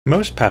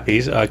Most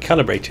PAPIs are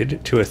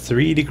calibrated to a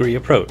 3-degree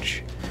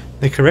approach.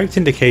 The correct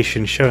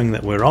indication showing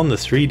that we're on the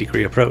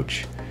 3-degree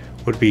approach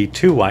would be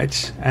 2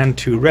 whites and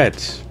 2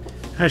 reds,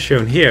 as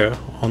shown here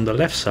on the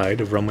left side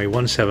of runway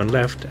 17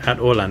 left at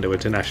Orlando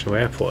International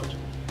Airport.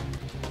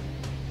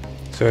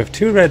 So if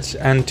 2 reds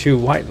and 2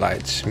 white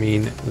lights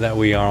mean that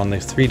we are on the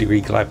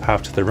 3-degree glide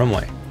path to the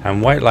runway, and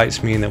white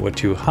lights mean that we're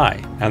too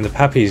high, and the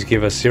PAPIs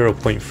give us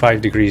 0.5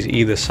 degrees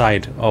either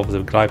side of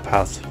the glide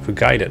path for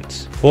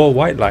guidance. 4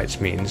 white lights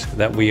means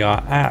that we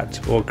are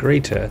at or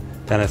greater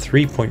than a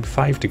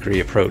 3.5 degree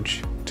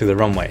approach to the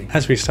runway.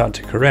 As we start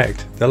to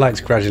correct, the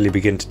lights gradually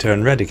begin to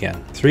turn red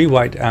again. 3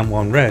 white and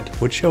 1 red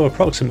would show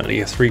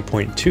approximately a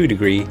 3.2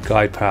 degree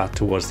glide path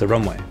towards the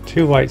runway.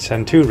 2 whites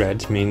and 2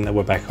 reds mean that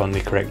we're back on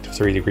the correct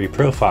 3-degree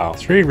profile.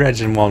 3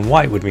 reds and 1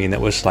 white would mean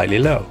that we're slightly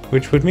low,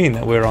 which would mean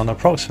that we're on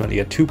approximately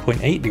a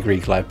 2.8 degree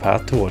glide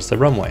path towards the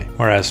runway,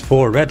 whereas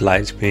 4 red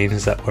lights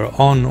means that we're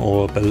on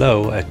or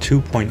below a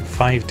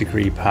 2.5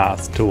 degree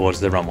path towards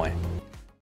the runway.